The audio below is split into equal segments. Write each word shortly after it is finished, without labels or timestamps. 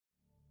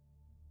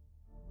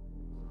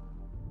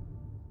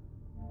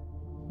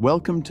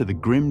Welcome to the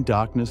grim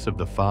darkness of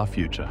the far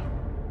future,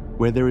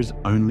 where there is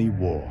only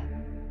war.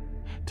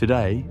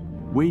 Today,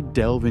 we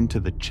delve into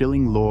the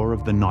chilling lore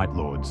of the Night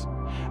Lords,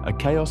 a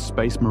Chaos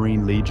Space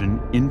Marine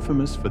legion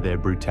infamous for their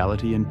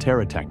brutality and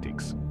terror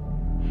tactics.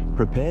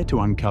 Prepare to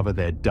uncover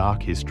their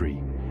dark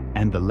history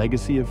and the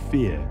legacy of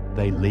fear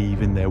they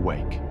leave in their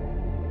wake.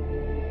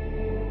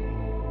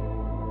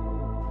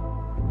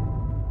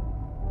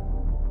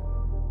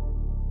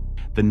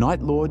 The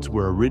Night Lords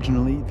were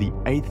originally the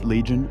 8th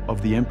Legion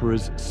of the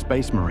Emperor's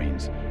Space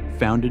Marines,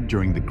 founded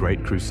during the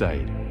Great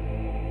Crusade.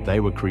 They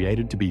were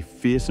created to be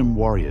fearsome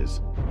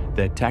warriors,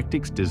 their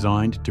tactics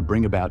designed to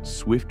bring about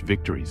swift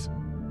victories.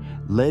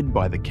 Led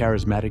by the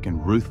charismatic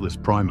and ruthless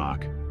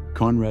Primarch,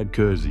 Konrad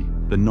Curze,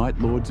 the Night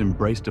Lords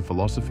embraced a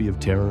philosophy of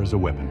terror as a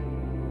weapon.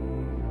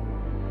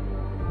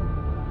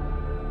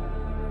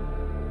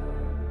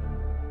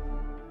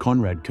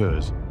 Konrad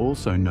Curze,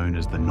 also known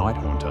as the Night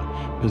Haunter,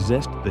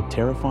 possessed the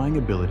terrifying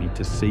ability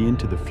to see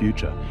into the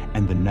future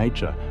and the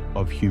nature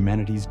of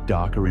humanity's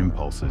darker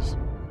impulses.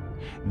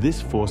 This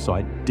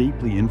foresight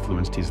deeply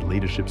influenced his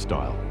leadership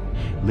style,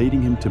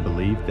 leading him to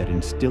believe that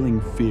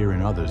instilling fear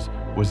in others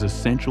was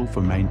essential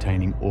for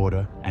maintaining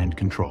order and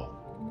control.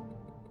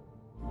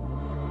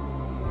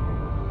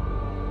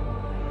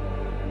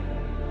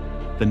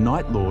 The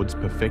Night Lords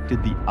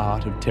perfected the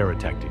art of terror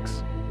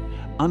tactics.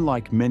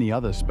 Unlike many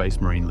other Space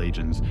Marine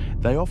legions,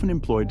 they often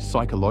employed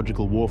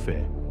psychological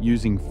warfare,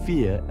 using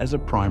fear as a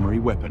primary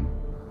weapon.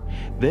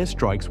 Their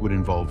strikes would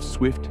involve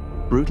swift,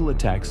 brutal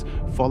attacks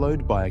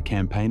followed by a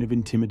campaign of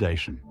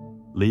intimidation,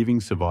 leaving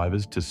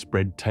survivors to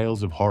spread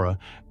tales of horror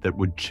that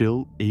would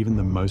chill even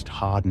the most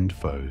hardened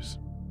foes.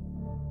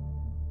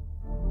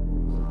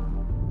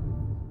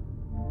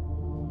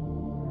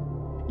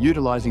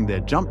 Utilizing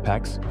their jump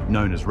packs,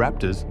 known as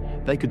raptors,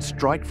 they could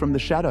strike from the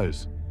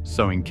shadows,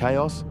 sowing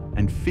chaos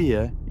and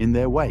fear in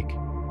their wake.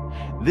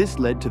 This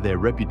led to their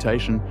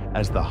reputation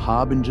as the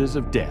Harbingers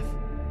of Death,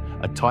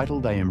 a title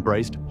they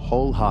embraced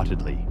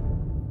wholeheartedly.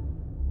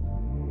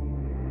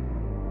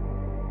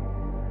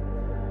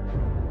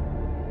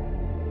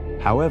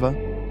 However,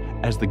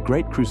 as the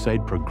Great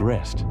Crusade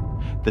progressed,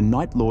 the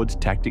Night Lords'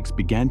 tactics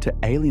began to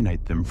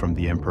alienate them from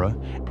the Emperor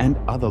and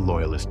other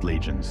loyalist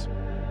legions.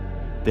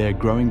 Their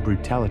growing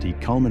brutality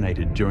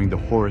culminated during the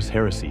Horus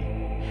Heresy,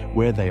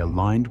 where they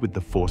aligned with the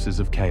forces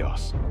of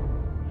chaos.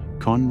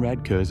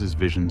 Konrad Curze's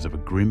visions of a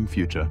grim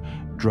future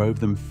drove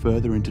them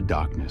further into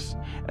darkness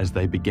as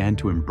they began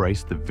to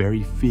embrace the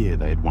very fear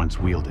they had once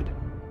wielded.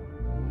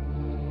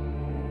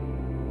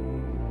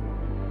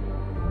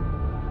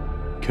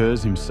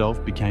 Curze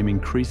himself became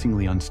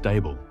increasingly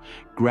unstable,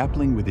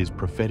 grappling with his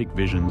prophetic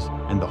visions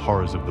and the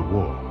horrors of the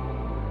war.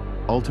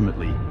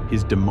 Ultimately,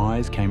 his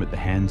demise came at the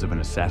hands of an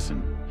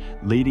assassin,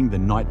 leading the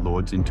Night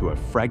Lords into a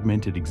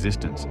fragmented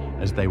existence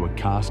as they were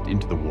cast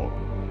into the warp.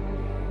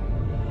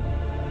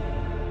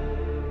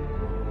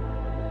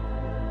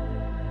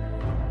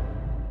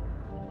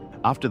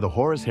 After the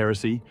Horus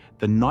Heresy,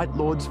 the Night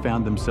Lords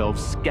found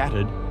themselves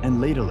scattered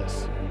and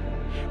leaderless.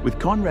 With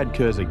Konrad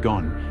Curze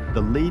gone,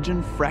 the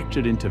Legion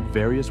fractured into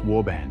various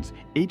warbands,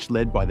 each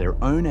led by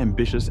their own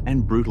ambitious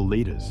and brutal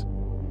leaders.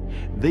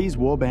 These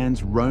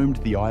warbands roamed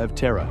the Eye of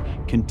Terror,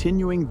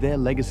 continuing their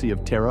legacy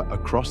of terror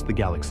across the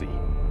galaxy.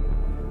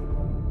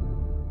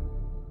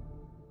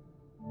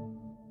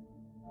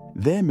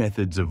 Their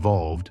methods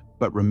evolved,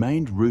 but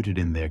remained rooted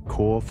in their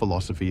core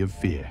philosophy of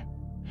fear.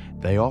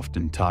 They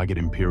often target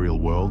Imperial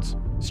worlds,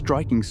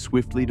 striking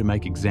swiftly to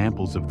make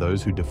examples of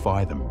those who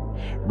defy them,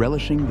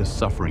 relishing the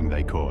suffering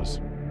they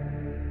cause.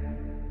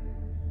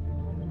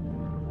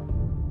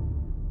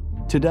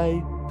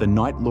 Today, the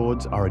Night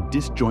Lords are a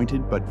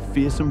disjointed but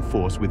fearsome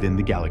force within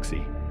the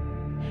galaxy.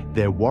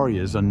 Their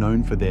warriors are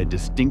known for their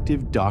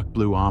distinctive dark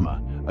blue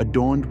armor,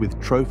 adorned with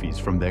trophies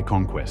from their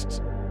conquests.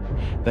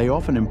 They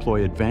often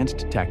employ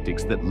advanced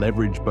tactics that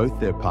leverage both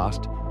their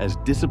past as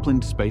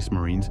disciplined Space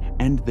Marines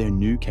and their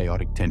new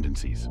chaotic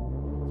tendencies.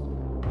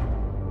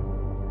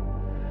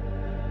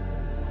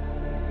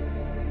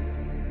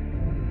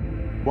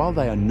 While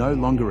they are no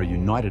longer a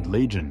united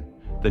legion,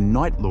 the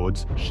Night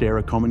Lords share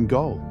a common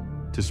goal: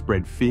 to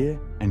spread fear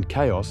and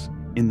chaos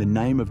in the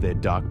name of their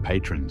dark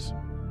patrons.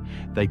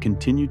 They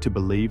continue to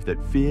believe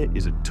that fear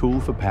is a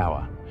tool for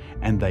power,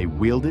 and they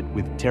wield it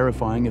with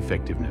terrifying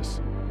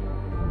effectiveness.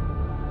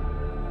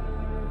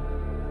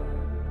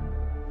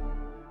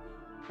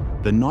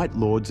 The Night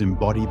Lords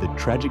embody the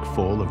tragic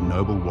fall of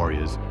noble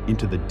warriors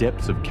into the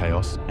depths of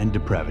chaos and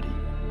depravity.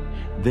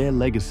 Their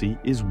legacy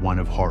is one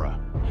of horror,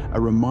 a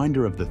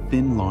reminder of the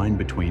thin line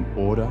between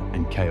order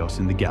and chaos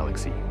in the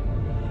galaxy.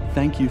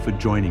 Thank you for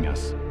joining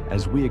us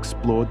as we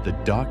explored the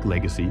dark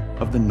legacy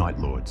of the Night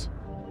Lords.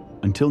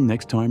 Until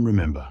next time,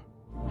 remember,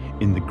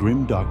 in the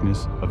grim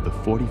darkness of the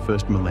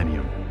 41st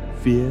millennium,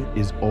 fear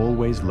is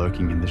always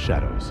lurking in the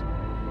shadows.